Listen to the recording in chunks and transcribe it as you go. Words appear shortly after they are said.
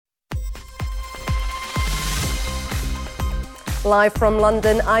Live from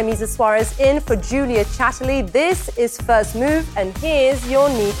London, I'm Isa Suarez in for Julia Chatterley. This is First Move, and here's your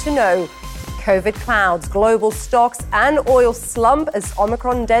need to know. COVID clouds, global stocks and oil slump as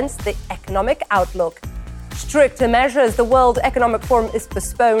Omicron dents the economic outlook. Stricter measures, the World Economic Forum is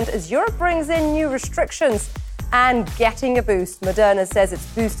postponed as Europe brings in new restrictions. And getting a boost, Moderna says its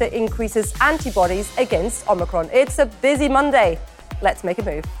booster increases antibodies against Omicron. It's a busy Monday. Let's make a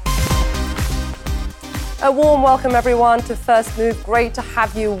move. A warm welcome, everyone, to First Move. Great to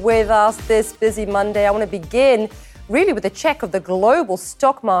have you with us this busy Monday. I want to begin really with a check of the global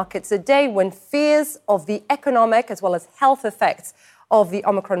stock markets, a day when fears of the economic as well as health effects of the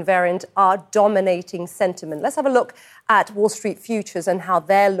Omicron variant are dominating sentiment. Let's have a look at Wall Street futures and how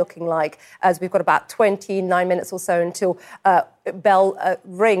they're looking like, as we've got about 29 minutes or so until bell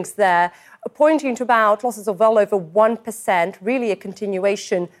rings there, pointing to about losses of well over 1%, really a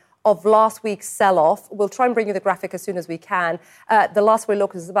continuation of last week's sell-off. We'll try and bring you the graphic as soon as we can. The last we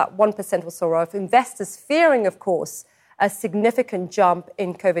looked was about 1% or so off. Investors fearing, of course, a significant jump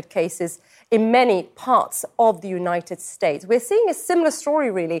in COVID cases in many parts of the United States. We're seeing a similar story,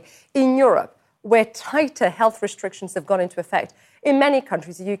 really, in Europe, where tighter health restrictions have gone into effect in many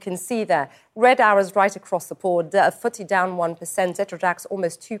countries. You can see there, red arrows right across the board. FTSE down 1%, Xetra DAX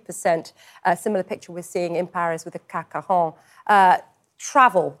almost 2%. A similar picture we're seeing in Paris with the CAC 40.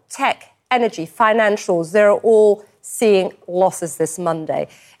 Travel, tech, energy, financials, they're all seeing losses this Monday.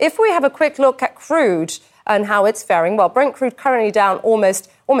 If we have a quick look at crude and how it's faring, well, Brent crude currently down almost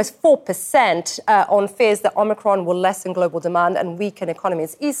 4% on fears that Omicron will lessen global demand and weaken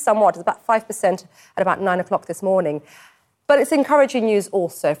economies. Eased somewhat, it's about 5% at about 9 o'clock this morning. But it's encouraging news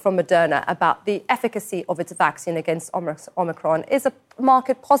also from Moderna about the efficacy of its vaccine against Omicron is a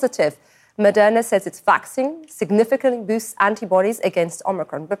market positive. Moderna says its vaccine significantly boosts antibodies against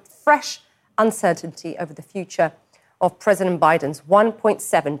Omicron, but fresh uncertainty over the future of President Biden's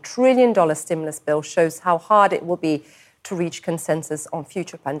 $1.7 trillion stimulus bill shows how hard it will be to reach consensus on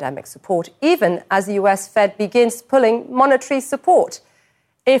future pandemic support, even as the US Fed begins pulling monetary support.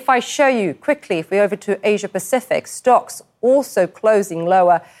 If I show you quickly, if we're over to Asia Pacific, stocks also closing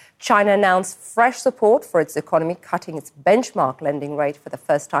lower. China announced fresh support for its economy, cutting its benchmark lending rate for the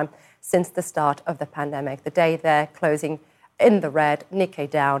first time since the start of the pandemic. The day they're closing in the red, Nikkei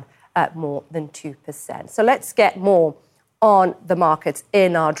down at more than 2%. So let's get more on the markets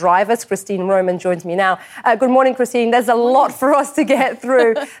in our drivers. Christine Roman joins me now. Good morning, Christine. There's a lot for us to get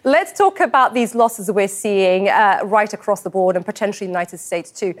through. Let's talk about these losses we're seeing right across the board and potentially the United States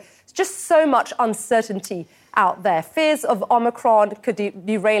too. It's just so much uncertainty out there. Fears of Omicron could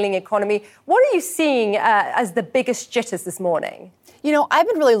derailing economy. What are you seeing as the biggest jitters this morning? You know, I've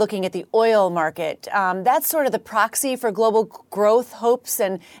been really looking at the oil market. That's sort of the proxy for global growth, hopes,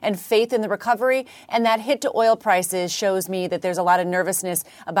 and faith in the recovery. And that hit to oil prices shows me that there's a lot of nervousness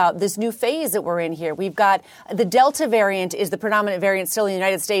about this new phase that we're in here. We've got the Delta variant is the predominant variant still in the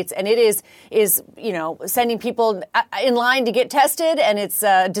United States, and it is sending people in line to get tested, and it's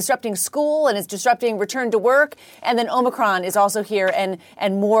disrupting school, and it's disrupting return to work. And then Omicron is also here, and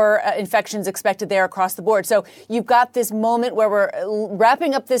more infections expected there across the board. So you've got this moment where we're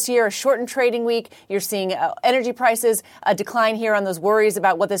wrapping up this year, a shortened trading week. You're seeing energy prices decline here on those worries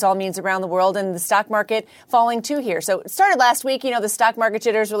about what this all means around the world, and the stock market falling too here. So it started last week. The stock market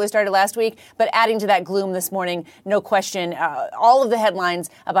jitters really started last week, but adding to that gloom this morning, no question, all of the headlines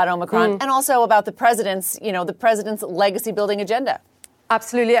about Omicron and also about the president's legacy building agenda.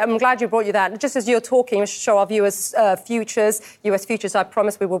 Absolutely. I'm glad you brought you that. Just as you're talking, we should show our viewers futures. US futures, I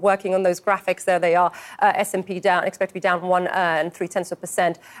promised we were working on those graphics. There they are. S&P down, expect to be down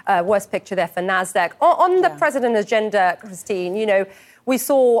 1.3%. Worst picture there for NASDAQ. On the president agenda, Christine, we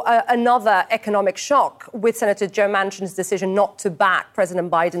saw another economic shock with Senator Joe Manchin's decision not to back President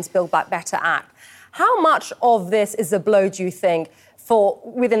Biden's Build Back Better Act. How much of this is a blow, do you think, for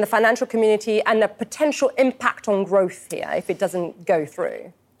within the financial community and a potential impact on growth here if it doesn't go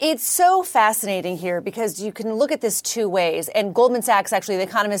through? It's so fascinating here because you can look at this two ways. And Goldman Sachs, actually, the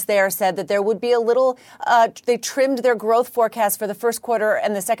economist there, said that there would be a little, they trimmed their growth forecast for the first quarter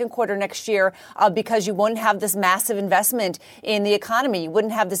and the second quarter next year because you wouldn't have this massive investment in the economy. You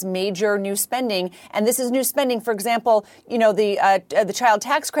wouldn't have this major new spending. And this is new spending. For example, the child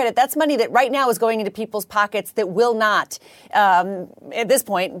tax credit, that's money that right now is going into people's pockets that will not, at this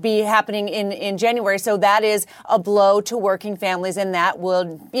point, be happening in January. So that is a blow to working families, and that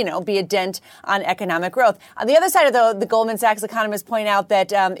would be a dent on economic growth. On the other side of the Goldman Sachs economists point out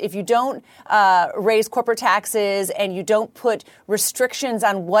that if you don't raise corporate taxes and you don't put restrictions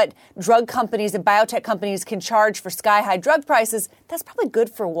on what drug companies and biotech companies can charge for sky-high drug prices, that's probably good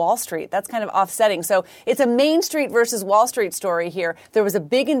for Wall Street. That's kind of offsetting. So it's a Main Street versus Wall Street story here. There was a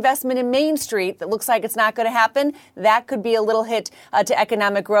big investment in Main Street that looks like it's not going to happen. That could be a little hit to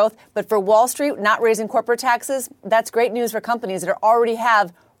economic growth. But for Wall Street, not raising corporate taxes, that's great news for companies that already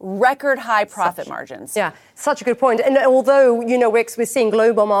have record high profit margins. Yeah, such a good point. And although, we're seeing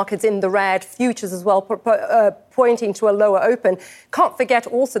global markets in the red, futures as well, pointing to a lower open, can't forget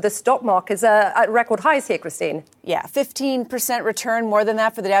also the stock markets at record highs here, Christine. Yeah, 15% return, more than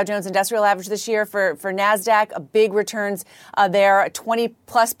that for the Dow Jones Industrial Average this year. For NASDAQ, big returns there,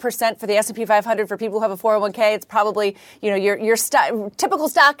 20+% for the S&P 500 for people who have a 401k. It's probably, your typical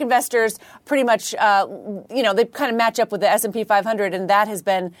stock investors pretty much, they kind of match up with the S&P 500, and that has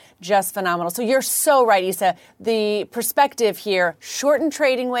been just phenomenal. So you're so right, Issa. The perspective here, shortened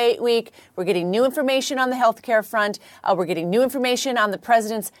trading week. We're getting new information on the healthcare front. We're getting new information on the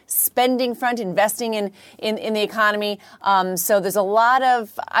president's spending front, investing in the economy. So there's a lot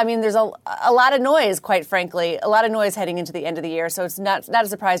of, there's a lot of noise, quite frankly, a lot of noise heading into the end of the year. So it's not a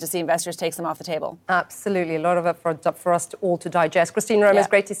surprise to see investors take some off the table. Absolutely. A lot of it for us all to digest. Christine Romans,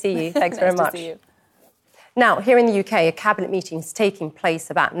 great to see you. Thanks very much. To see you. Now, here in the UK, a cabinet meeting is taking place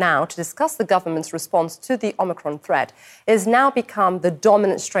about now to discuss the government's response to the Omicron threat. It has now become the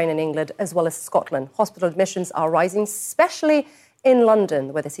dominant strain in England as well as Scotland. Hospital admissions are rising, especially in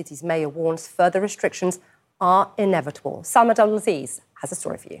London, where the city's mayor warns further restrictions are inevitable. Salma Abdulaziz has a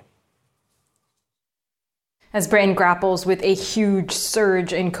story for you. As Britain grapples with a huge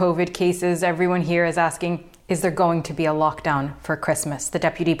surge in COVID cases, everyone here is asking, is there going to be a lockdown for Christmas? The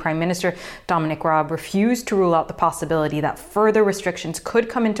Deputy Prime Minister, Dominic Raab, refused to rule out the possibility that further restrictions could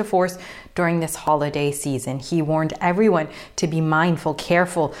come into force during this holiday season. He warned everyone to be mindful,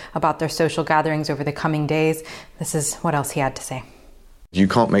 careful about their social gatherings over the coming days. This is what else he had to say. You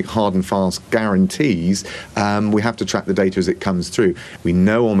can't make hard and fast guarantees. We have to track the data as it comes through. We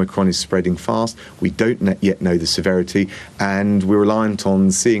know Omicron is spreading fast. We don't yet know the severity, and we're reliant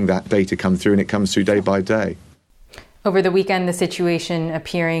on seeing that data come through, and it comes through day by day. Over the weekend, the situation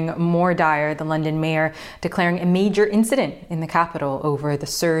appearing more dire, the London mayor declaring a major incident in the capital over the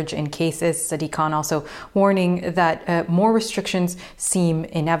surge in cases. Sadiq Khan also warning that more restrictions seem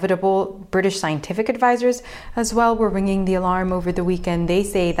inevitable. British scientific advisors as well were ringing the alarm over the weekend. They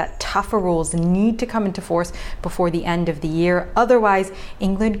say that tougher rules need to come into force before the end of the year. Otherwise,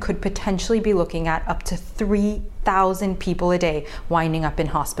 England could potentially be looking at up to 3,000 people a day winding up in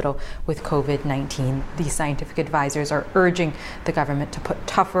hospital with COVID-19. These scientific advisors are urging the government to put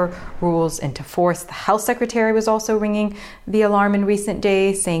tougher rules into force. The health secretary was also ringing the alarm in recent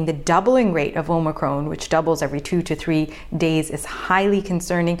days, saying the doubling rate of Omicron, which doubles every 2 to 3 days, is highly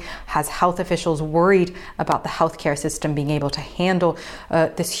concerning, has health officials worried about the healthcare system being able to handle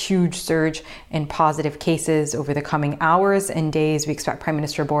this huge surge in positive cases over the coming hours and days. We expect Prime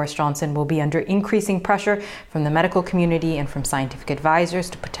Minister Boris Johnson will be under increasing pressure from the medical community and from scientific advisors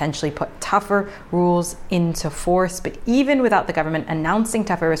to potentially put tougher rules into force. But even without the government announcing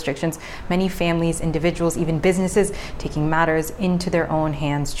tougher restrictions, many families, individuals, even businesses taking matters into their own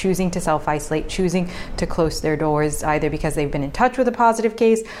hands, choosing to self-isolate, choosing to close their doors, either because they've been in touch with a positive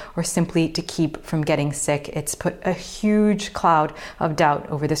case or simply to keep from getting sick. It's put a huge cloud of doubt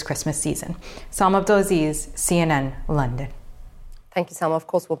over this Christmas season. Salma Abdulaziz, CNN, London. Thank you, Salma. Of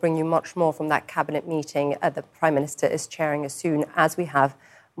course, we'll bring you much more from that cabinet meeting the Prime Minister is chairing as soon as we have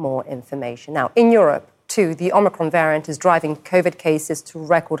more information. Now, in Europe, too, the Omicron variant is driving COVID cases to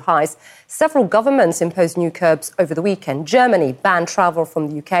record highs. Several governments imposed new curbs over the weekend. Germany banned travel from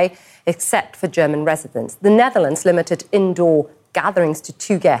the UK, except for German residents. The Netherlands limited indoor gatherings to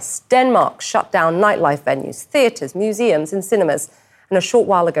 2 guests. Denmark shut down nightlife venues, theatres, museums and cinemas. And a short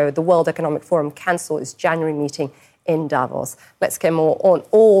while ago, the World Economic Forum cancelled its January meeting in Davos. Let's get more on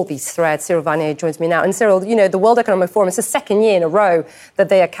all these threads. Cyril Vanier joins me now. And Cyril, the World Economic Forum, it's the second year in a row that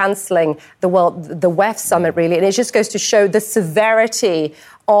they are cancelling the WEF summit, really. And it just goes to show the severity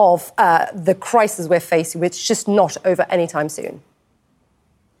of the crisis we're facing, which is just not over anytime soon.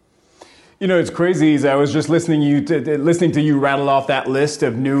 It's crazy. I was just listening to you rattle off that list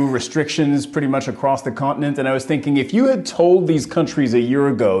of new restrictions pretty much across the continent. And I was thinking, if you had told these countries a year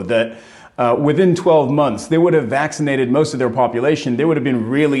ago that within 12 months, they would have vaccinated most of their population, they would have been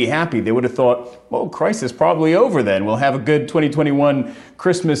really happy. They would have thought, well, crisis probably over then. We'll have a good 2021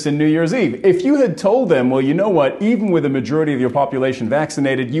 Christmas and New Year's Eve. If you had told them, well, you know what, even with a majority of your population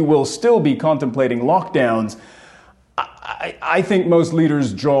vaccinated, you will still be contemplating lockdowns, I think most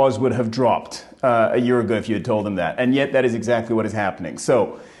leaders' jaws would have dropped a year ago if you had told them that. And yet that is exactly what is happening.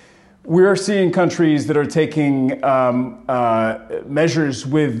 So we're seeing countries that are taking measures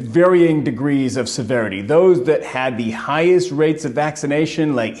with varying degrees of severity. Those that had the highest rates of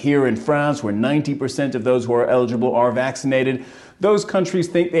vaccination, like here in France, where 90% of those who are eligible are vaccinated, those countries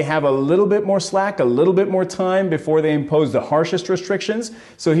think they have a little bit more slack, a little bit more time before they impose the harshest restrictions.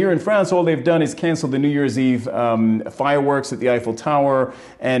 So here in France, all they've done is cancel the New Year's Eve fireworks at the Eiffel Tower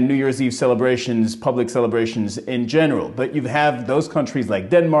and New Year's Eve celebrations, public celebrations in general. But you have those countries like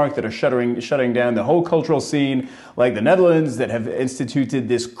Denmark that are shutting down the whole cultural scene, like the Netherlands that have instituted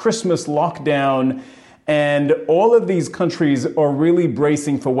this Christmas lockdown. And all of these countries are really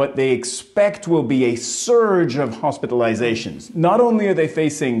bracing for what they expect will be a surge of hospitalizations. Not only are they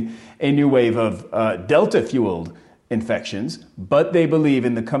facing a new wave of Delta-fueled infections, but they believe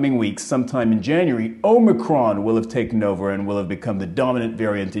in the coming weeks, sometime in January, Omicron will have taken over and will have become the dominant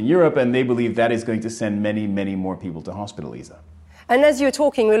variant in Europe. And they believe that is going to send many, many more people to hospital, Isa. And as you're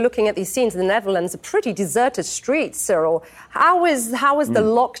talking, we're looking at these scenes in the Netherlands, a pretty deserted street, Cyril. How is the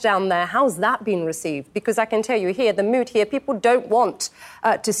lockdown there? How's that been received? Because I can tell you here, the mood here, people don't want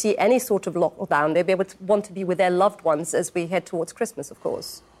to see any sort of lockdown. They'll want to be with their loved ones as we head towards Christmas, of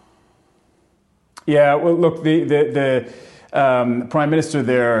course. Yeah, well, look, the Prime Minister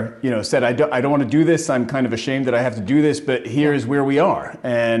there, said, I don't want to do this. I'm kind of ashamed that I have to do this, but here's where we are.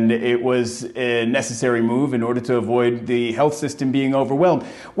 And it was a necessary move in order to avoid the health system being overwhelmed.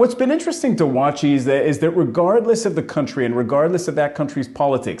 What's been interesting to watch is that regardless of the country and regardless of that country's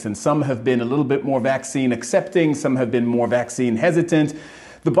politics, and some have been a little bit more vaccine accepting, some have been more vaccine hesitant,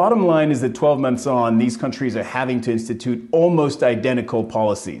 the bottom line is that 12 months on, these countries are having to institute almost identical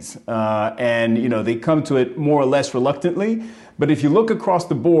policies. And they come to it more or less reluctantly. But if you look across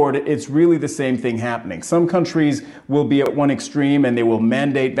the board, it's really the same thing happening. Some countries will be at one extreme and they will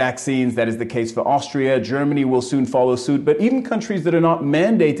mandate vaccines. That is the case for Austria. Germany will soon follow suit. But even countries that are not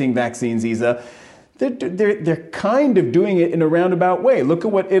mandating vaccines, Isa, they're kind of doing it in a roundabout way. Look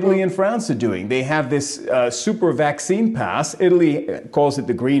at what Italy and France are doing. They have this super vaccine pass. Italy calls it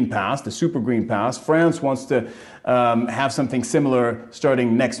the green pass, the super green pass. France wants to have something similar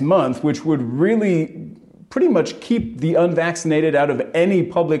starting next month, which would really pretty much keep the unvaccinated out of any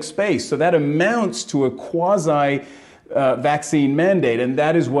public space. So that amounts to a quasi-vaccine mandate, and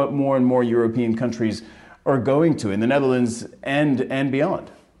that is what more and more European countries are going to, in the Netherlands and beyond.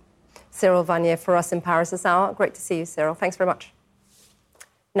 Cyril Vanier for us in Paris this hour. Great to see you, Cyril. Thanks very much.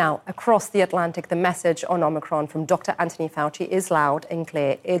 Now, across the Atlantic, the message on Omicron from Dr. Anthony Fauci is loud and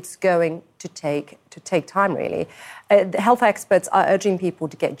clear. It's going to take time, really. The health experts are urging people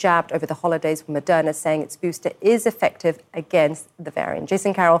to get jabbed over the holidays, with Moderna saying its booster is effective against the variant.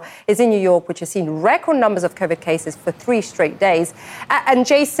 Jason Carroll is in New York, which has seen record numbers of COVID cases for 3 straight days. And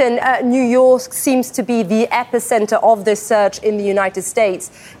Jason, New York seems to be the epicenter of this surge in the United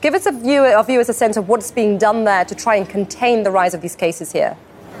States. Give us a view as a sense of what's being done there to try and contain the rise of these cases here.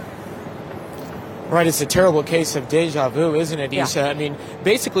 Right, it's a terrible case of deja vu, isn't it, Isa? Yeah. I mean,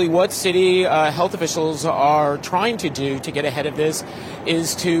 basically what city health officials are trying to do to get ahead of this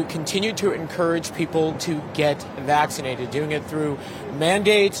is to continue to encourage people to get vaccinated, doing it through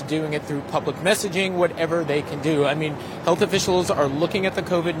mandates, doing it through public messaging, whatever they can do. I mean, health officials are looking at the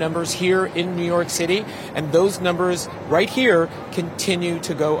COVID numbers here in New York City, and those numbers right here continue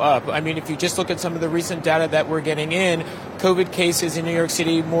to go up. I mean, if you just look at some of the recent data that we're getting in, COVID cases in New York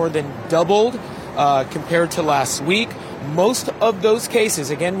City more than doubled compared to last week. Most of those cases,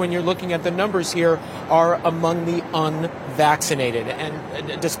 again, when you're looking at the numbers here, are among the unvaccinated.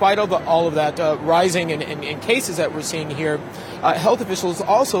 And despite all of that rising in cases that we're seeing here, health officials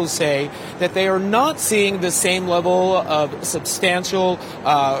also say that they are not seeing the same level of substantial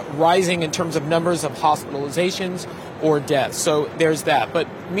rising in terms of numbers of hospitalizations or deaths. So there's that. But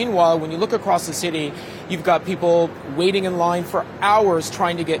meanwhile, when you look across the city, you've got people waiting in line for hours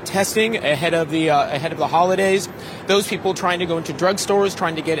trying to get testing ahead of the holidays. Those people trying to go into drugstores,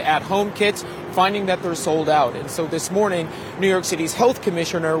 trying to get at-home kits, finding that they're sold out. And so this morning, New York City's health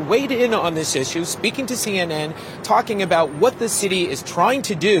commissioner weighed in on this issue, speaking to CNN, talking about what the city is trying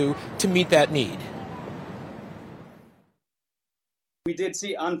to do to meet that need. We did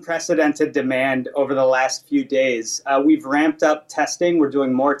see unprecedented demand over the last few days. We've ramped up testing. We're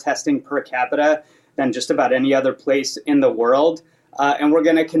doing more testing per capita than just about any other place in the world. And we're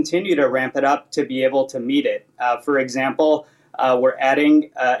going to continue to ramp it up to be able to meet it. For example, we're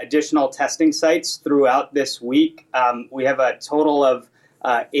adding additional testing sites throughout this week. We have a total of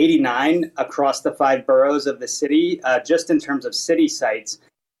 89 across the 5 boroughs of the city, just in terms of city sites.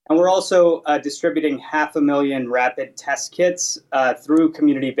 And we're also distributing 500,000 rapid test kits through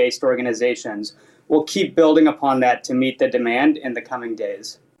community-based organizations. We'll keep building upon that to meet the demand in the coming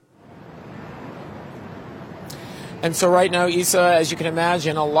days. And so right now, Isa, as you can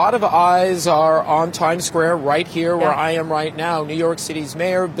imagine, a lot of eyes are on Times Square right here where I am right now. New York City's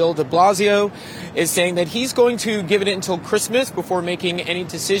Mayor Bill de Blasio is saying that he's going to give it until Christmas before making any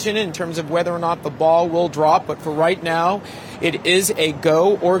decision in terms of whether or not the ball will drop. But for right now, it is a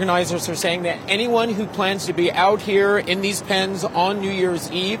go. Organizers are saying that anyone who plans to be out here in these pens on New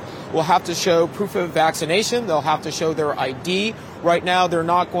Year's Eve will have to show proof of vaccination. They'll have to show their ID. Right now, they're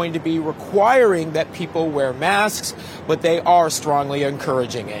not going to be requiring that people wear masks, but they are strongly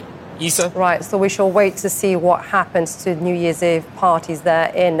encouraging it. Isa? Right, so we shall wait to see what happens to New Year's Eve parties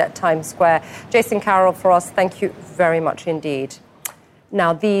there in Times Square. Jason Carroll for us, thank you very much indeed.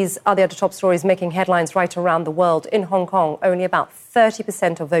 Now, these are the other top stories making headlines right around the world. In Hong Kong, only about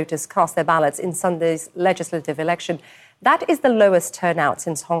 30% of voters cast their ballots in Sunday's legislative election. That is the lowest turnout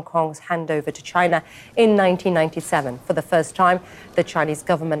since Hong Kong's handover to China in 1997. For the first time, the Chinese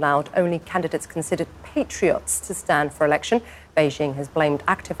government allowed only candidates considered patriots to stand for election. Beijing has blamed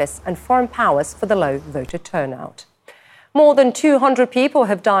activists and foreign powers for the low voter turnout. More than 200 people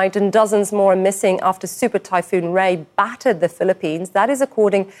have died and dozens more are missing after Super Typhoon Ray battered the Philippines. That is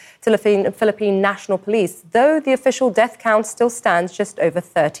according to the Philippine National Police, though the official death count still stands just over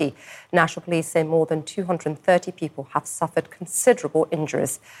 30. National Police say more than 230 people have suffered considerable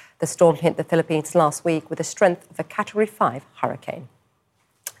injuries. The storm hit the Philippines last week with the strength of a Category 5 hurricane.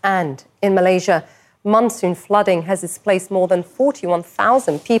 And in Malaysia, monsoon flooding has displaced more than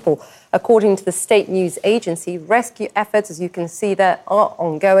 41,000 people. According to the state news agency, rescue efforts, as you can see there, are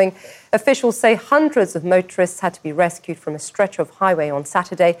ongoing. Officials say hundreds of motorists had to be rescued from a stretch of highway on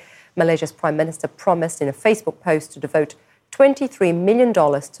Saturday. Malaysia's Prime Minister promised in a Facebook post to devote $23 million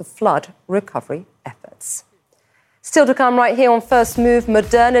to flood recovery efforts. Still to come right here on First Move,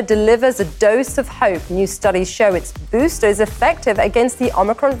 Moderna delivers a dose of hope. New studies show its booster is effective against the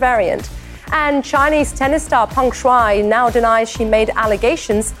Omicron variant. And Chinese tennis star Peng Shuai now denies she made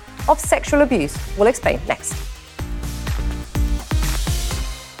allegations of sexual abuse. We'll explain next.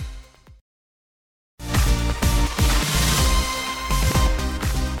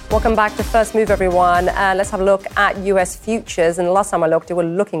 Welcome back to First Move, everyone. Let's have a look at US futures. And the last time I looked, they were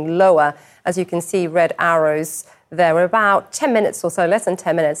looking lower. As you can see, red arrows. There were about 10 minutes or so, less than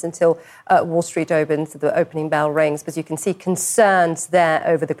 10 minutes until Wall Street opens, the opening bell rings. But you can see concerns there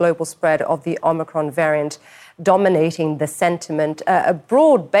over the global spread of the Omicron variant dominating the sentiment. A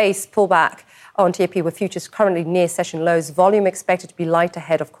broad-based pullback on TAP with futures currently near session lows. Volume expected to be light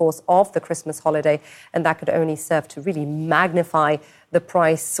ahead, of course, of the Christmas holiday. And that could only serve to really magnify the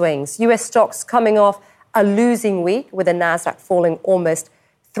price swings. US stocks coming off a losing week with the Nasdaq falling almost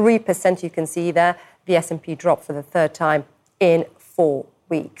 3%. You can see there. The S&P dropped for the third time in 4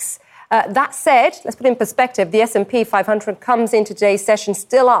 weeks. That said, let's put it in perspective. The S&P 500 comes into today's session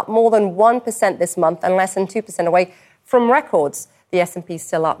still up more than 1% this month and less than 2% away from records. The S&P is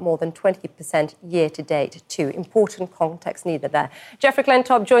still up more than 20% year to date, too. Important context needed there. Jeffrey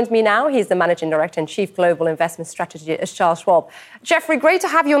Klentop joins me now. He's the Managing Director and Chief Global Investment Strategist at Charles Schwab. Jeffrey, great to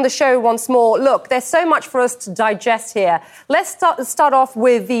have you on the show once more. Look, there's so much for us to digest here. Let's start off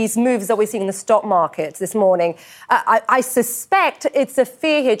with these moves that we're seeing in the stock market this morning. I suspect it's a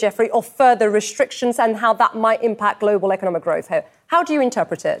fear here, Jeffrey, of further restrictions and how that might impact global economic growth. How do you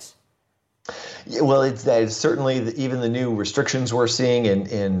interpret it? Yeah, well, it's certainly even the new restrictions we're seeing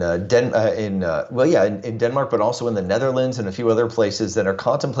in Denmark, but also in the Netherlands and a few other places that are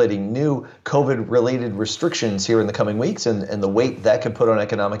contemplating new COVID-related restrictions here in the coming weeks and the weight that could put on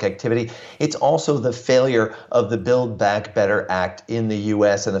economic activity. It's also the failure of the Build Back Better Act in the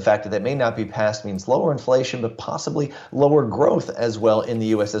U.S. and the fact that may not be passed means lower inflation, but possibly lower growth as well in the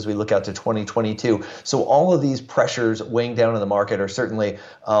U.S. as we look out to 2022. So all of these pressures weighing down on the market are certainly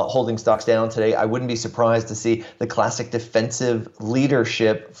holding stocks down today. I wouldn't be surprised to see the classic defensive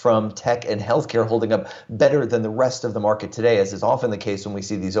leadership from tech and healthcare holding up better than the rest of the market today, as is often the case when we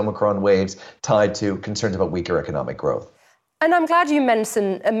see these Omicron waves tied to concerns about weaker economic growth. And I'm glad you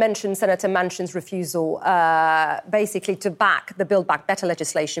mentioned Senator Manchin's refusal, basically, to back the Build Back Better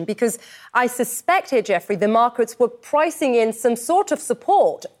legislation, because I suspect here, Jeffrey, the markets were pricing in some sort of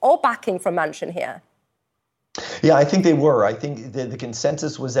support or backing from Manchin here. Yeah, I think they were. I think the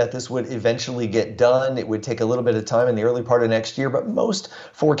consensus was that this would eventually get done. It would take a little bit of time in the early part of next year, but most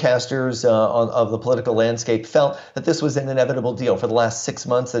forecasters of the political landscape felt that this was an inevitable deal. For the last 6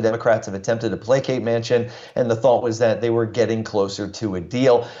 months, the Democrats have attempted to placate Manchin, and the thought was that they were getting closer to a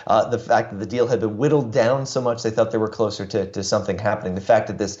deal. The fact that the deal had been whittled down so much, they thought they were closer to something happening. The fact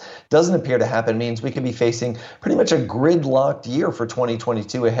that this doesn't appear to happen means we could be facing pretty much a gridlocked year for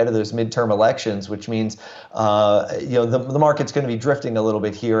 2022 ahead of those midterm elections, which means the market's going to be drifting a little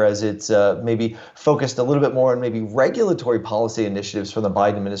bit here as it's maybe focused a little bit more on maybe regulatory policy initiatives from the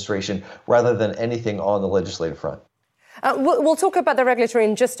Biden administration rather than anything on the legislative front. We'll talk about the regulatory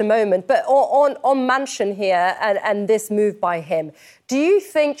in just a moment, but on Manchin here and this move by him, do you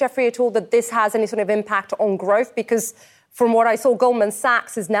think, Jeffrey, at all that this has any sort of impact on growth? Because from what I saw, Goldman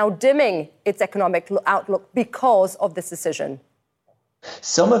Sachs is now dimming its economic outlook because of this decision.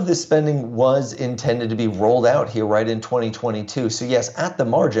 Some of this spending was intended to be rolled out here right in 2022. So yes, at the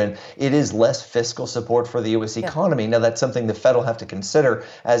margin, it is less fiscal support for the U.S. economy. Now, that's something the Fed will have to consider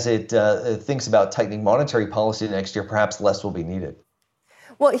as it thinks about tightening monetary policy next year. Perhaps less will be needed.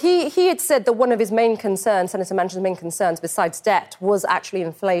 Well, he had said that one of his main concerns, Senator Manchin's main concerns, besides debt, was actually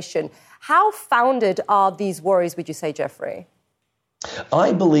inflation. How founded are these worries, would you say, Jeffrey?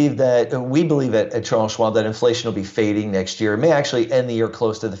 We believe at Charles Schwab that inflation will be fading next year. It may actually end the year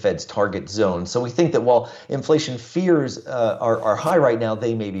close to the Fed's target zone. So we think that while inflation fears are high right now,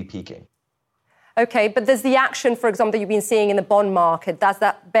 they may be peaking. OK, but there's the action, for example, that you've been seeing in the bond market. Does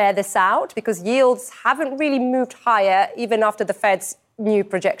that bear this out? Because yields haven't really moved higher even after the Fed's new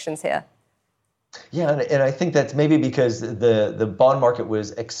projections here. Yeah, and I think that's maybe because the bond market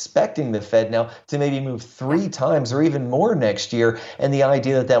was expecting the Fed now to maybe move 3 times or even more next year, and the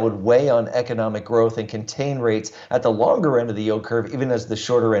idea that that would weigh on economic growth and contain rates at the longer end of the yield curve, even as the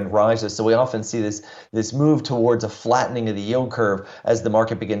shorter end rises. So we often see this move towards a flattening of the yield curve as the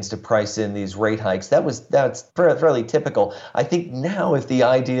market begins to price in these rate hikes. That's fairly typical. I think now if the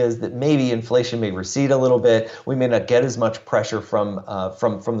idea is that maybe inflation may recede a little bit, we may not get as much pressure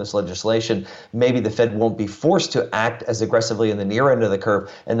from this legislation. Maybe the Fed won't be forced to act as aggressively in the near end of the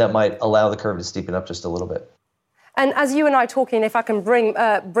curve, and that might allow the curve to steepen up just a little bit. And as you and I are talking, if I can bring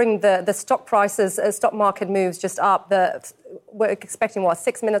the stock prices, stock market moves just up, we're expecting,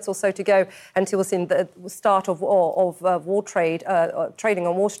 6 minutes or so to go until we'll see the start of wall trade, trading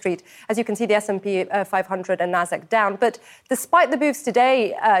on Wall Street. As you can see, the S&P 500 and NASDAQ down. But despite the moves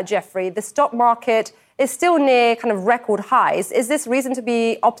today, Jeffrey, the stock market is still near kind of record highs. Is this reason to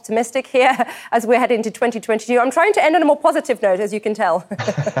be optimistic here as we're heading into 2022? I'm trying to end on a more positive note, as you can tell.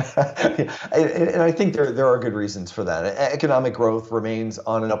 And I think there are good reasons for that. Economic growth remains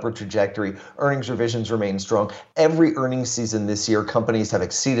on an upward trajectory. Earnings revisions remain strong. Every earnings season this year, companies have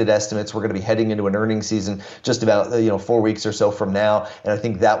exceeded estimates. We're going to be heading into an earnings season just about 4 weeks or so from now, and I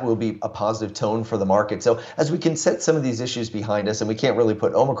think that will be a positive tone for the market. So as we can set some of these issues behind us, and we can't really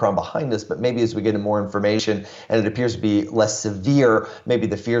put Omicron behind us, but maybe as we get more information and it appears to be less severe, maybe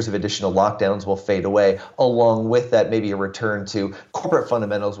the fears of additional lockdowns will fade away. Along with that, maybe a return to corporate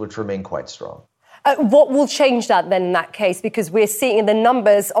fundamentals, which remain quite strong. What will change that then in that case? Because we're seeing the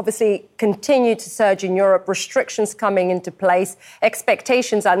numbers obviously continue to surge in Europe, restrictions coming into place,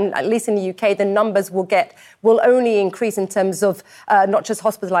 expectations, and at least in the UK, the numbers will only increase in terms of not just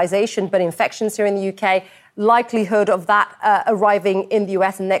hospitalization, but infections here in the UK, likelihood of that arriving in the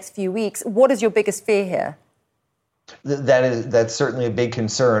US in the next few weeks. What is your biggest fear here? That's certainly a big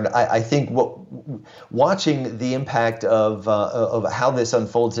concern. I think watching the impact of how this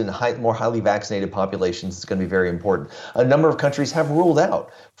unfolds in more highly vaccinated populations is going to be very important. A number of countries have ruled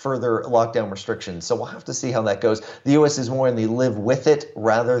out further lockdown restrictions, so we'll have to see how that goes. The U.S. is more in the live with it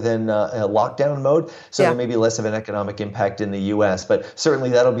rather than lockdown mode, so there may be less of an economic impact in the U.S., but certainly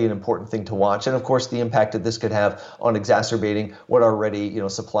that'll be an important thing to watch. And of course, the impact that this could have on exacerbating what are already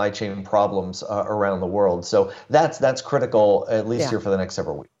supply chain problems around the world. So that's critical, at least here for the next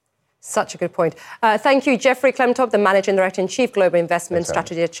several weeks. Such a good point. Thank you, Jeffrey Klemtop, the Managing Director and Chief Global Investment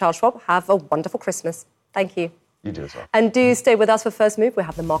Strategy at Charles Schwab. Have a wonderful Christmas. Thank you. You do as well. And do stay with us for First Move. We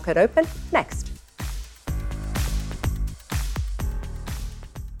have the market open next.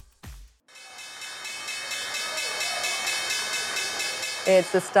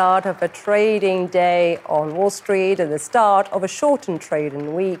 It's the start of a trading day on Wall Street and the start of a shortened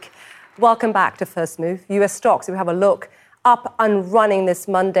trading week. Welcome back to First Move. US stocks, we have a look, up and running this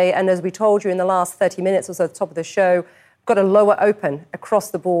Monday. And as we told you in the last 30 minutes or so at the top of the show, got a lower open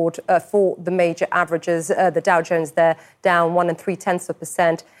across the board for the major averages. The Dow Jones there down 1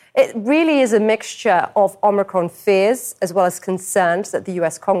 3/10%. It really is a mixture of Omicron fears as well as concerns that the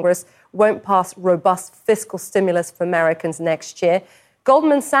US Congress won't pass robust fiscal stimulus for Americans next year.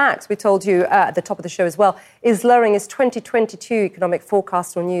 Goldman Sachs, we told you at the top of the show as well, is lowering its 2022 economic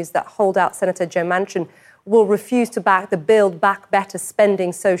forecast on news that holdout Senator Joe Manchin will refuse to back the Build Back Better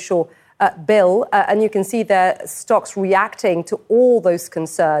spending social bill. And you can see the stocks reacting to all those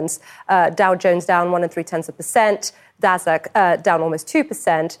concerns. Dow Jones down 1.3%, Nasdaq down almost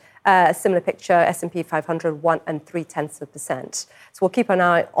 2%. Similar picture, S&P 500, 1.3%. So we'll keep an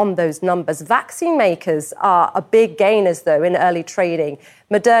eye on those numbers. Vaccine makers are big gainers, though, in early trading.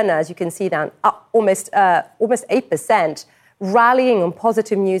 Moderna, as you can see, down up almost 8%, rallying on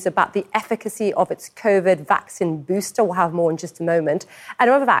positive news about the efficacy of its COVID vaccine booster. We'll have more in just a moment. And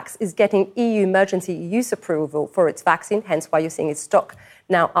Novavax is getting EU emergency use approval for its vaccine, hence why you're seeing its stock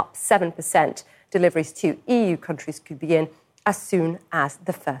now up 7%. Deliveries to EU countries could begin as soon as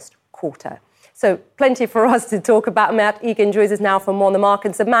the first quarter. So plenty for us to talk about. Matt Egan joins us now for more on the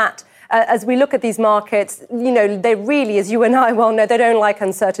markets. So Matt, as we look at these markets, you know, they really, as you and I well know, they don't like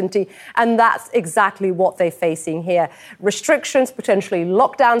uncertainty. And that's exactly what they're facing here. Restrictions, potentially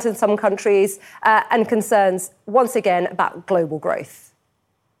lockdowns in some countries, and concerns, once again, about global growth.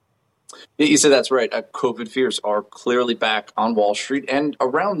 You said that's right. COVID fears are clearly back on Wall Street and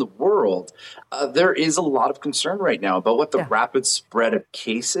around the world. There is a lot of concern right now about what the rapid spread of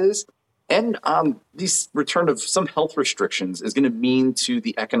cases and this return of some health restrictions is going to mean to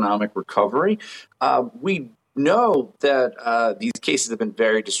the economic recovery. We know that these cases have been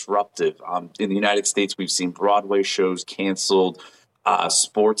very disruptive. In the United States, we've seen Broadway shows canceled.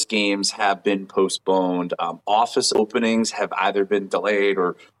 Sports games have been postponed. Office openings have either been delayed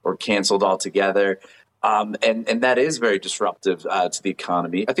or canceled altogether. And that is very disruptive to the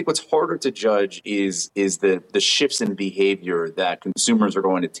economy. I think what's harder to judge is the shifts in behavior that consumers are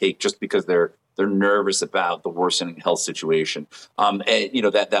going to take just because they're nervous about the worsening health situation. And, you know,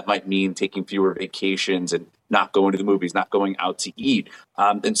 that might mean taking fewer vacations and not going to the movies, not going out to eat.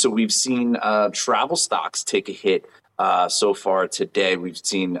 And so we've seen travel stocks take a hit. So far today, we've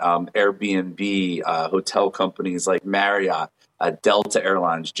seen Airbnb, hotel companies like Marriott, Delta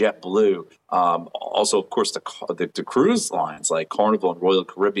Airlines, JetBlue, also, of course, the cruise lines like Carnival and Royal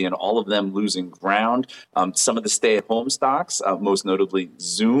Caribbean, all of them losing ground. Some of the stay-at-home stocks, most notably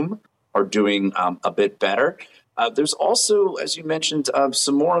Zoom, are doing a bit better. There's also, as you mentioned,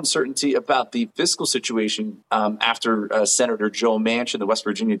 some more uncertainty about the fiscal situation after Senator Joe Manchin, the West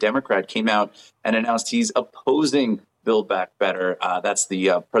Virginia Democrat, came out and announced he's opposing Build Back Better. That's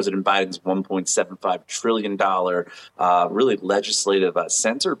the President Biden's $1.75 trillion really legislative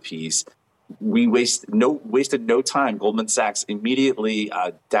centerpiece. We wasted no time. Goldman Sachs immediately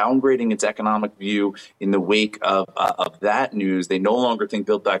downgrading its economic view in the wake of that news. They no longer think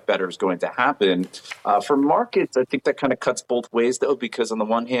Build Back Better is going to happen. For markets, I think that kind of cuts both ways, though, because on the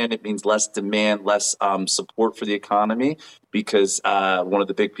one hand, it means less demand, less support for the economy, because one of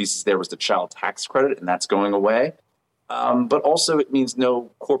the big pieces there was the child tax credit, and that's going away. But also it means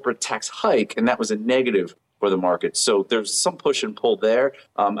no corporate tax hike, and that was a negative for the market. So there's some push and pull there.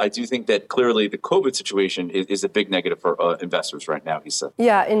 I do think that clearly the COVID situation is a big negative for investors right now, Issa.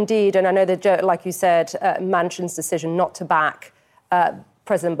 Yeah, indeed. And I know that, like you said, Manchin's decision not to back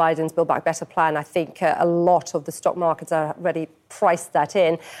President Biden's Build Back Better plan, I think a lot of the stock markets are already priced that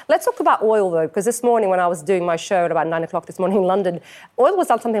in. Let's talk about oil, though, because this morning when I was doing my show at about 9 o'clock this morning in London, oil was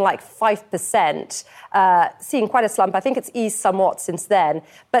down something like 5%, seeing quite a slump. I think it's eased somewhat since then.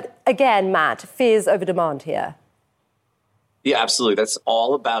 But again, Matt, fears over demand here. Yeah, absolutely. That's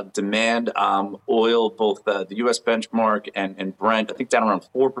all about demand. Oil, both the U.S. benchmark and Brent, I think down around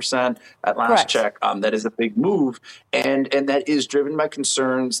 4% at last check. That is a big move. And that is driven by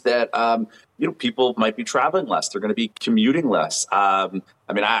concerns that, people might be traveling less. They're going to be commuting less.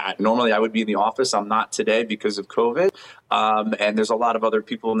 Normally I would be in the office. I'm not today because of COVID. And there's a lot of other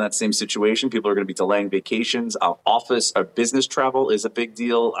people in that same situation. People are going to be delaying vacations. Office or business travel is a big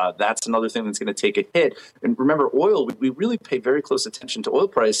deal. That's another thing that's going to take a hit. And remember, oil, we really pay very close attention to oil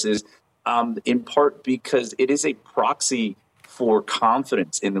prices, in part because it is a proxy for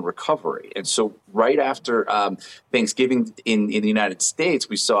confidence in the recovery. And so right after Thanksgiving in the United States,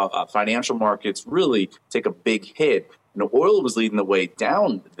 we saw financial markets really take a big hit. Oil was leading the way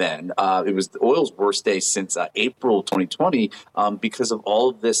down then. It was oil's worst day since April 2020 because of all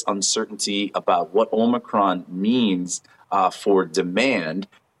of this uncertainty about what Omicron means for demand.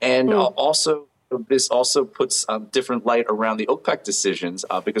 And also, this also puts different light around the OPEC decisions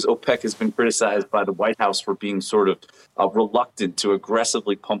because OPEC has been criticized by the White House for being sort of reluctant to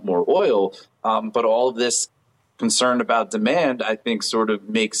aggressively pump more oil. But all of this concern about demand, I think sort of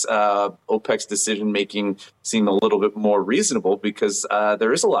makes OPEC's decision making seem a little bit more reasonable because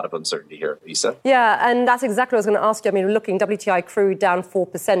there is a lot of uncertainty here, Isa. Yeah, and that's exactly what I was going to ask you. I mean, looking WTI crude down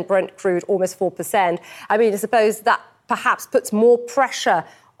 4%, Brent crude almost 4%. I mean, I suppose that perhaps puts more pressure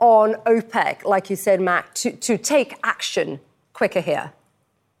on OPEC, like you said, Matt, to take action quicker here.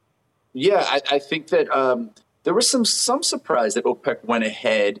 Yeah, I think that there was some surprise that OPEC went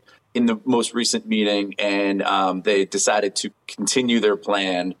ahead in the most recent meeting and they decided to continue their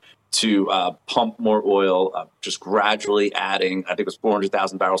plan to pump more oil, just gradually adding, I think it was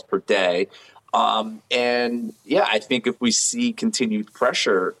 400,000 barrels per day. And yeah, I think if we see continued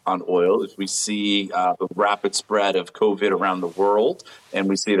pressure on oil, if we see the rapid spread of COVID around the world, and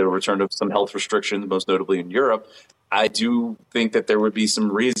we see the return of some health restrictions, most notably in Europe, I do think that there would be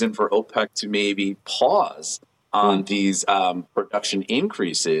some reason for OPEC to maybe pause on these production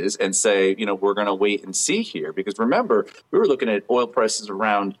increases and say, we're going to wait and see here. Because remember, we were looking at oil prices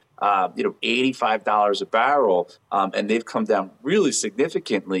around, $85 a barrel, and they've come down really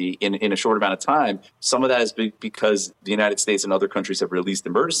significantly in a short amount of time. Some of that is because the United States and other countries have released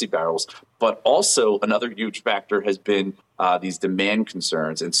emergency barrels, but also another huge factor has been these demand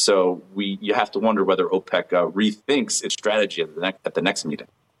concerns. And so you have to wonder whether OPEC rethinks its strategy at the next meeting.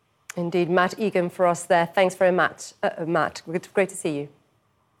 Indeed. Matt Egan for us there. Thanks very much, Matt. Great to see you.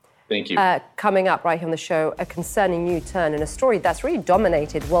 Thank you. Coming up right here on the show, a concerning new turn in a story that's really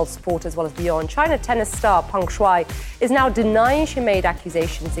dominated world sport as well as beyond. China tennis star Peng Shuai is now denying she made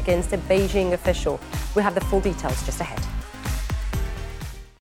accusations against a Beijing official. We have the full details just ahead.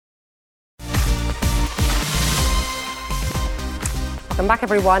 Welcome back,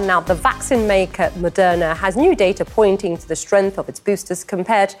 everyone. Now, the vaccine maker Moderna has new data pointing to the strength of its boosters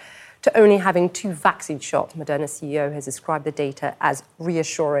compared to only having 2 vaccine shots. Moderna CEO has described the data as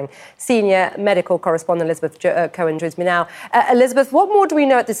reassuring. Senior medical correspondent Elizabeth Cohen joins me now. Elizabeth, what more do we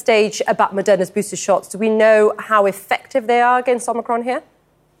know at this stage about Moderna's booster shots? Do we know how effective they are against Omicron here?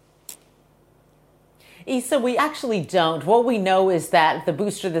 Isa, we actually don't. What we know is that the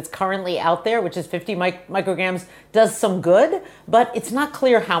booster that's currently out there, which is 50 micrograms, does some good, but it's not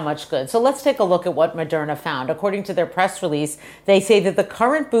clear how much good. So let's take a look at what Moderna found. According to their press release, they say that the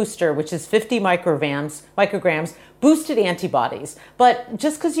current booster, which is 50 micrograms, boosted antibodies. But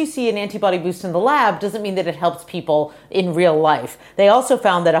just because you see an antibody boost in the lab doesn't mean that it helps people in real life. They also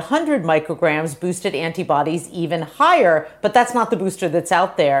found that 100 micrograms boosted antibodies even higher, but that's not the booster that's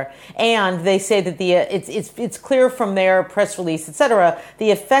out there. And they say that it's clear from their press release, etc., the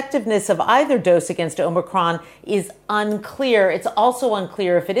effectiveness of either dose against Omicron is unclear. It's also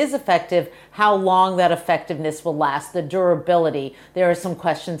unclear if it is effective, how long that effectiveness will last, the durability. There are some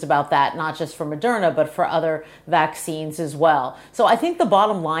questions about that, not just for Moderna, but for other vaccines as well. So I think the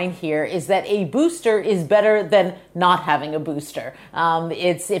bottom line here is that a booster is better than not having a booster.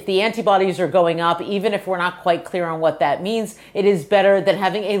 If the antibodies are going up, even if we're not quite clear on what that means, it is better than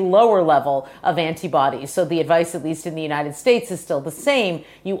having a lower level of antibodies. So the advice, at least in the United States, is still the same.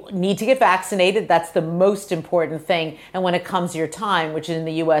 You need to get vaccinated. That's the most important thing. And when it comes to your time, which in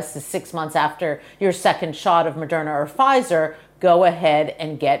the U.S. is 6 months after your second shot of Moderna or Pfizer, go ahead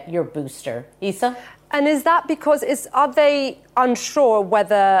and get your booster. Isa? And is that because are they unsure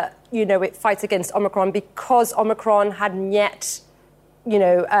whether, it fights against Omicron because Omicron hadn't yet,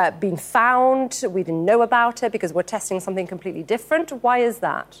 been found? We didn't know about it because we're testing something completely different. Why is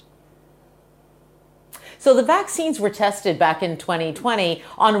that? So the vaccines were tested back in 2020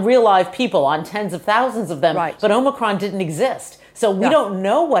 on real live people, on tens of thousands of them, right. But Omicron didn't exist. So we don't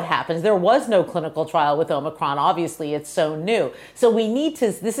know what happens. There was no clinical trial with Omicron. Obviously, it's so new. So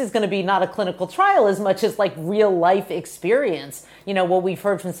this is going to be not a clinical trial as much as like real life experience. What we've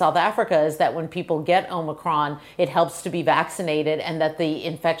heard from South Africa is that when people get Omicron, it helps to be vaccinated and that the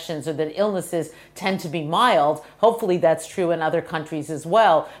infections or the illnesses tend to be mild. Hopefully that's true in other countries as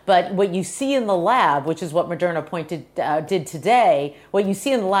well. But what you see in the lab, which is what Moderna did today, what you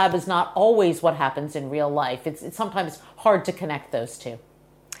see in the lab is not always what happens in real life. It's sometimes hard to connect those two.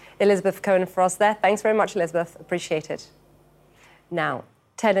 Elizabeth Cohen for us there. Thanks very much, Elizabeth. Appreciate it. Now,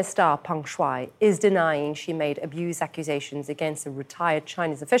 tennis star Peng Shuai is denying she made abuse accusations against a retired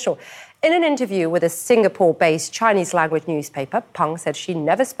Chinese official. In an interview with a Singapore-based Chinese language newspaper, Peng said she'd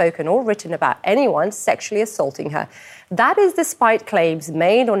never spoken or written about anyone sexually assaulting her. That is despite claims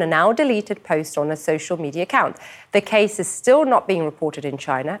made on a now deleted post on a social media account. The case is still not being reported in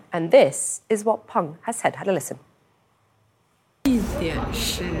China, and this is what Peng has said. Have a listen. I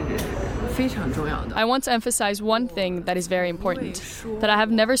want to emphasize one thing that is very important, that I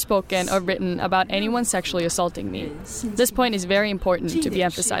have never spoken or written about anyone sexually assaulting me. This point is very important to be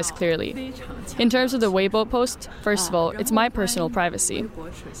emphasized clearly. In terms of the Weibo post, first of all, it's my personal privacy.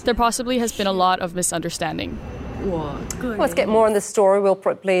 There possibly has been a lot of misunderstanding. Let's get more on this story. Will,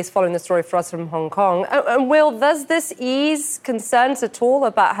 please, following the story for us from Hong Kong. And Will, does this ease concerns at all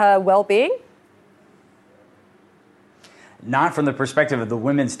about her well-being? Not from the perspective of the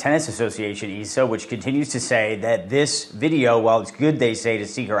Women's Tennis Association, ISA, which continues to say that this video, while it's good, they say, to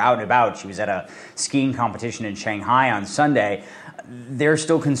see her out and about, she was at a skiing competition in Shanghai on Sunday, they're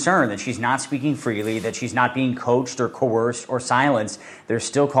still concerned that she's not speaking freely, that she's not being coached or coerced or silenced. They're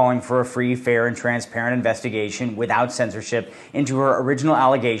still calling for a free, fair, and transparent investigation without censorship into her original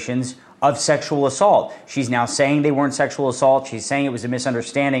allegations of sexual assault. She's now saying they weren't sexual assault. She's saying it was a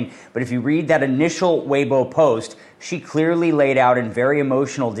misunderstanding. But if you read that initial Weibo post, she clearly laid out in very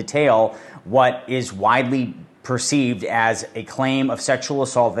emotional detail what is widely perceived as a claim of sexual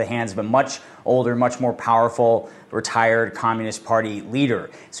assault at the hands of a much older, much more powerful, retired Communist Party leader.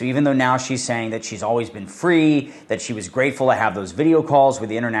 So even though now she's saying that she's always been free, that she was grateful to have those video calls with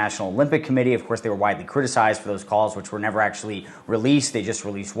the International Olympic Committee, of course they were widely criticized for those calls, which were never actually released. They just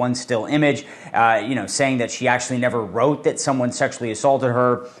released one still image, saying that she actually never wrote that someone sexually assaulted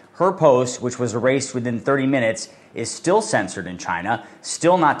her. Her post, which was erased within 30 minutes, is still censored in China,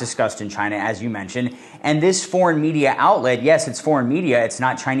 still not discussed in China, as you mentioned. And this foreign media outlet, yes, it's foreign media, it's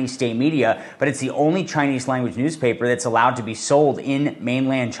not Chinese state media, but it's the only Chinese language newspaper that's allowed to be sold in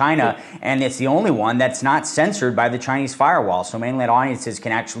mainland China, and it's the only one that's not censored by the Chinese firewall. So mainland audiences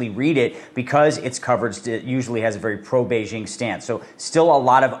can actually read it because its coverage usually has a very pro-Beijing stance. So still a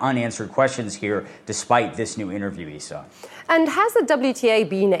lot of unanswered questions here, despite this new interview, Isa. And has the WTA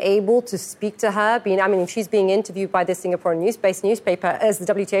been able to speak to her? If she's being interviewed by this Singapore-based newspaper, has the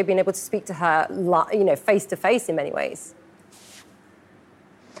WTA been able to speak to her, face-to-face in many ways?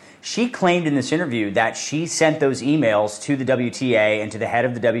 She claimed in this interview that she sent those emails to the WTA and to the head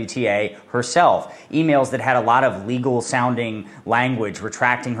of the WTA herself, emails that had a lot of legal-sounding language,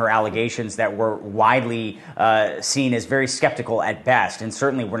 retracting her allegations that were widely seen as very skeptical at best, and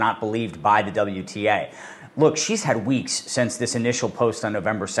certainly were not believed by the WTA. Look, she's had weeks since this initial post on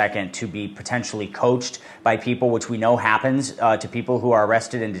November 2nd to be potentially coached by people, which we know happens to people who are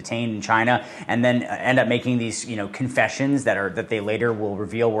arrested and detained in China, and then end up making these, confessions that they later will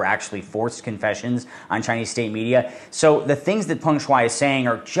reveal were actually forced confessions on Chinese state media. So the things that Peng Shuai is saying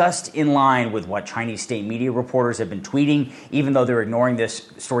are just in line with what Chinese state media reporters have been tweeting, even though they're ignoring this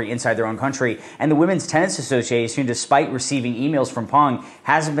story inside their own country. And the Women's Tennis Association, despite receiving emails from Peng,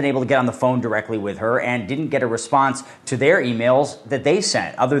 hasn't been able to get on the phone directly with her and didn't get a response to their emails that they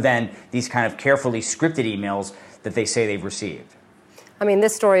sent, other than these kind of carefully scripted emails that they say they've received.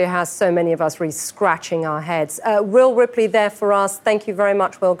 This story has so many of us really scratching our heads. Will Ripley there for us. Thank you very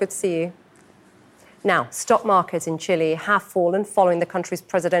much, Will. Good to see you. Now, stock markets in Chile have fallen following the country's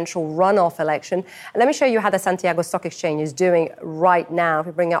presidential runoff election. And let me show you how the Santiago Stock Exchange is doing right now. If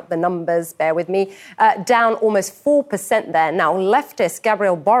we bring up the numbers, bear with me. Down almost 4% there. Now, leftist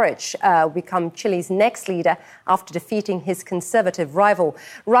Gabriel Boric will become Chile's next leader after defeating his conservative rival.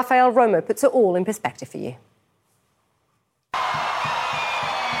 Rafael Romo puts it all in perspective for you.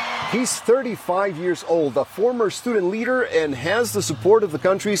 He's 35 years old, a former student leader, and has the support of the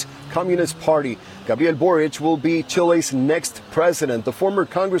country's Communist Party. Gabriel Boric will be Chile's next president. The former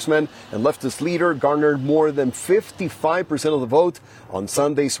congressman and leftist leader garnered more than 55% of the vote on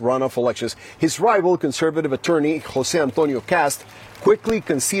Sunday's runoff elections. His rival, conservative attorney José Antonio Cast, quickly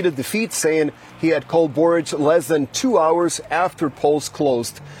conceded defeat, saying he had called Boric less than 2 hours after polls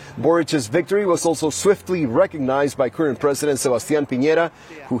closed. Boric's victory was also swiftly recognized by current President Sebastián Piñera,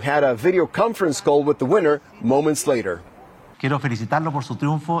 who had a video conference call with the winner moments later. Quiero felicitarlo por su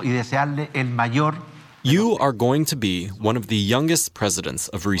triunfo y desearle el mayor. You are going to be one of the youngest presidents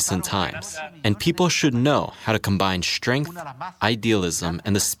of recent times, and people should know how to combine strength, idealism,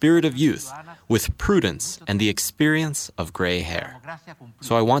 and the spirit of youth with prudence and the experience of gray hair.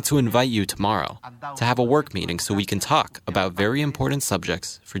 So I want to invite you tomorrow to have a work meeting so we can talk about very important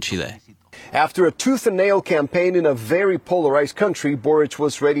subjects for Chile. After a tooth-and-nail campaign in a very polarized country, Boric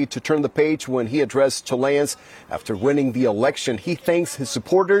was ready to turn the page when he addressed Chileans after winning the election. He thanks his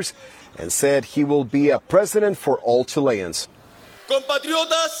supporters and said he will be a president for all Chileans.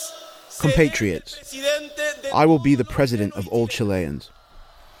 Compatriots, I will be the president of all Chileans,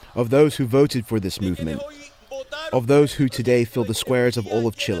 of those who voted for this movement, of those who today fill the squares of all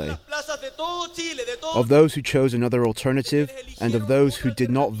of Chile, of those who chose another alternative, and of those who did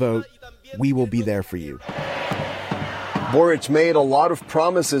not vote. We will be there for you. Boric made a lot of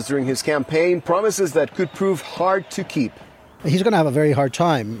promises during his campaign, promises that could prove hard to keep. He's going to have a very hard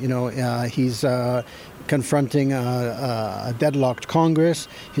time. He's confronting a deadlocked Congress.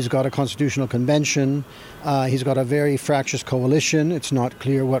 He's got a constitutional convention. He's got a very fractious coalition. It's not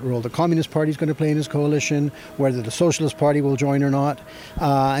clear what role the Communist Party is going to play in his coalition, whether the Socialist Party will join or not.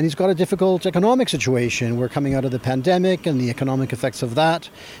 And he's got a difficult economic situation. We're coming out of the pandemic and the economic effects of that.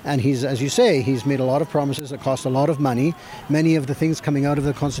 And he's, as you say, he's made a lot of promises that cost a lot of money. Many of the things coming out of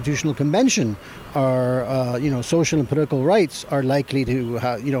the Constitutional Convention are, social and political rights are likely to,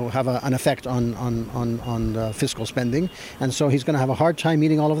 have an effect on fiscal spending. And so he's going to have a hard time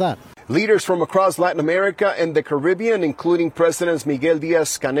meeting all of that. Leaders from across Latin America and the Caribbean, including Presidents Miguel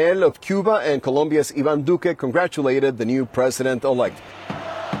Díaz-Canel of Cuba and Colombia's Iván Duque, congratulated the new president-elect.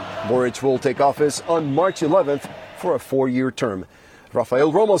 Boric will take office on March 11th for a 4-year term.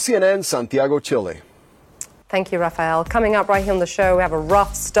 Rafael Romo, CNN, Santiago, Chile. Thank you, Rafael. Coming up right here on the show, we have a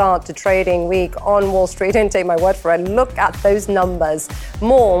rough start to trading week on Wall Street. Don't take my word for it. Look at those numbers.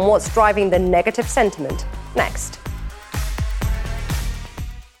 More on what's driving the negative sentiment next.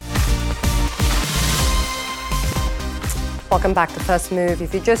 Welcome back to First Move.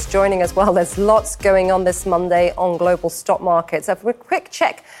 If you're just joining us, well, there's lots going on this Monday on global stock markets. A quick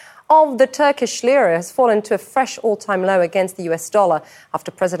check of the Turkish lira has fallen to a fresh all-time low against the US dollar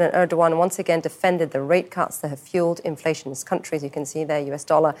after President Erdogan once again defended the rate cuts that have fueled inflation in this country. As you can see there, US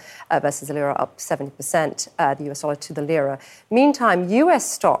dollar versus the lira up 70%, the US dollar to the lira. Meantime,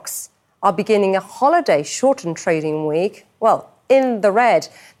 US stocks are beginning a holiday shortened trading week. Well, in the red,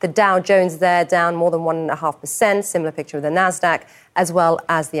 the Dow Jones there down more than 1.5%, similar picture with the Nasdaq, as well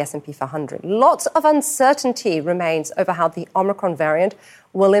as the S&P 500. Lots of uncertainty remains over how the Omicron variant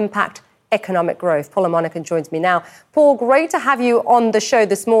will impact economic growth. Paul LaMonica joins me now. Paul, great to have you on the show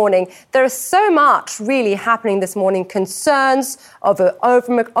this morning. There is so much really happening this morning. Concerns over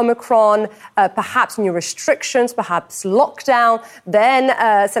Omicron, perhaps new restrictions, perhaps lockdown, then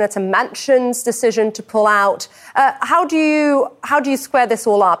Senator Manchin's decision to pull out. How do you square this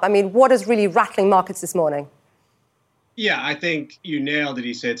all up? I mean, what is really rattling markets this morning? Yeah, I think you nailed it,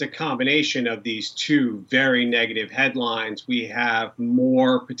 Issa. It's a combination of these two very negative headlines. We have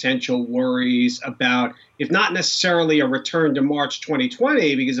more potential worries about, if not necessarily a return to March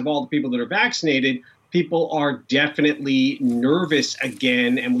 2020, because of all the people that are vaccinated, people are definitely nervous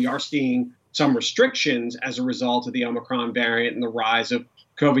again, and we are seeing some restrictions as a result of the Omicron variant and the rise of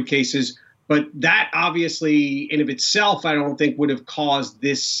COVID cases. But that obviously, in of itself, I don't think would have caused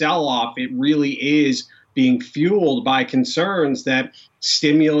this sell-off. It really is being fueled by concerns that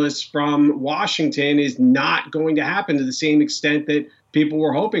stimulus from Washington is not going to happen to the same extent that people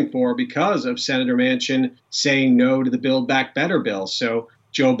were hoping for because of Senator Manchin saying no to the Build Back Better bill. So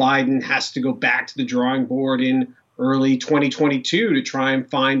Joe Biden has to go back to the drawing board in early 2022 to try and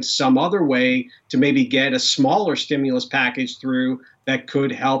find some other way to maybe get a smaller stimulus package through that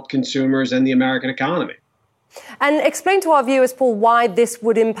could help consumers and the American economy. And explain to our viewers, Paul, why this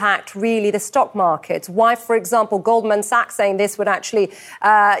would impact really the stock markets. Why, for example, Goldman Sachs saying this would actually,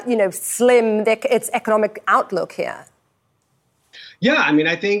 slim its economic outlook here. Yeah, I mean,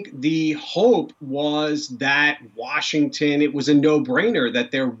 I think the hope was that Washington, it was a no-brainer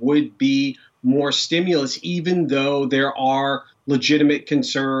that there would be more stimulus, even though there are legitimate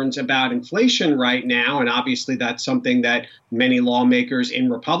concerns about inflation right now. And obviously, that's something that many lawmakers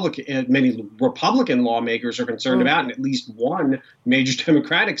many Republican lawmakers are concerned about, and at least one major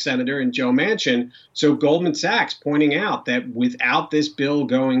Democratic senator in Joe Manchin. So Goldman Sachs pointing out that without this bill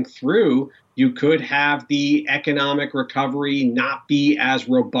going through, you could have the economic recovery not be as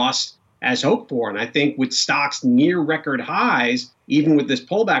robust as hoped for. And I think with stocks near record highs, even with this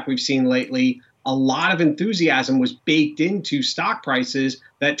pullback we've seen lately, a lot of enthusiasm was baked into stock prices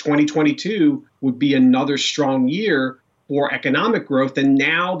that 2022 would be another strong year for economic growth. And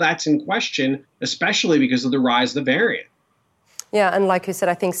now that's in question, especially because of the rise of the variant. Yeah, and like you said,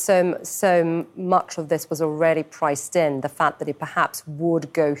 I think so much of this was already priced in, the fact that it perhaps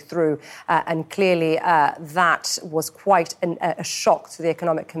would go through. And clearly that was quite a shock to the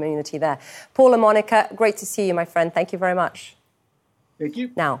economic community there. Paul LaMonica, great to see you, my friend. Thank you very much. Thank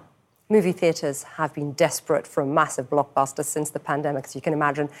you. Now, movie theatres have been desperate for a massive blockbuster since the pandemic, as you can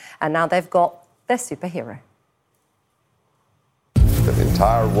imagine. And now they've got their superhero. The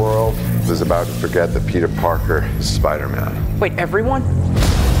entire world was about to forget that Peter Parker is Spider-Man. Wait, everyone?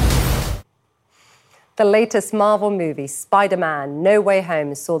 The latest Marvel movie, Spider-Man: No Way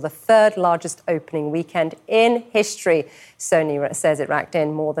Home, saw the third largest opening weekend in history. Sony says it racked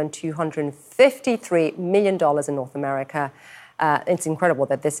in more than $253 million in North America. It's incredible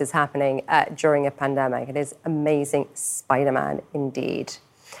that this is happening during a pandemic. It is amazing Spider-Man indeed.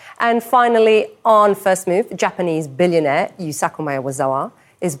 And finally, on First Move, Japanese billionaire Yusaku Maewaza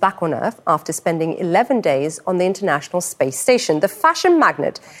is back on Earth after spending 11 days on the International Space Station. The fashion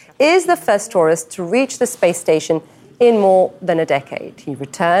magnate is the first tourist to reach the space station in more than a decade. He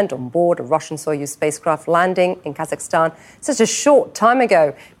returned on board a Russian Soyuz spacecraft landing in Kazakhstan such a short time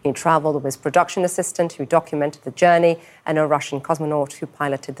ago. He traveled with his production assistant who documented the journey and a Russian cosmonaut who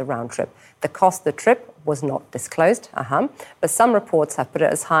piloted the round trip. The cost of the trip was not disclosed, but some reports have put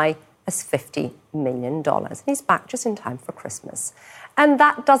it as high as $50 million. He's back just in time for Christmas. And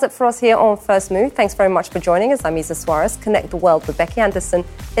that does it for us here on First Move. Thanks very much for joining us. I'm Isa Suarez. Connect the World with Becky Anderson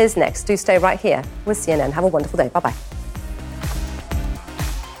is next. Do stay right here with CNN. Have a wonderful day. Bye-bye.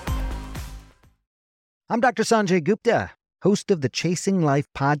 I'm Dr. Sanjay Gupta, host of the Chasing Life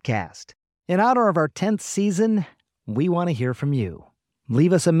podcast. In honor of our 10th season, we want to hear from you.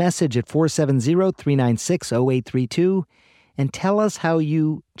 Leave us a message at 470-396-0832 and tell us how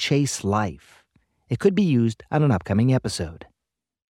you chase life. It could be used on an upcoming episode.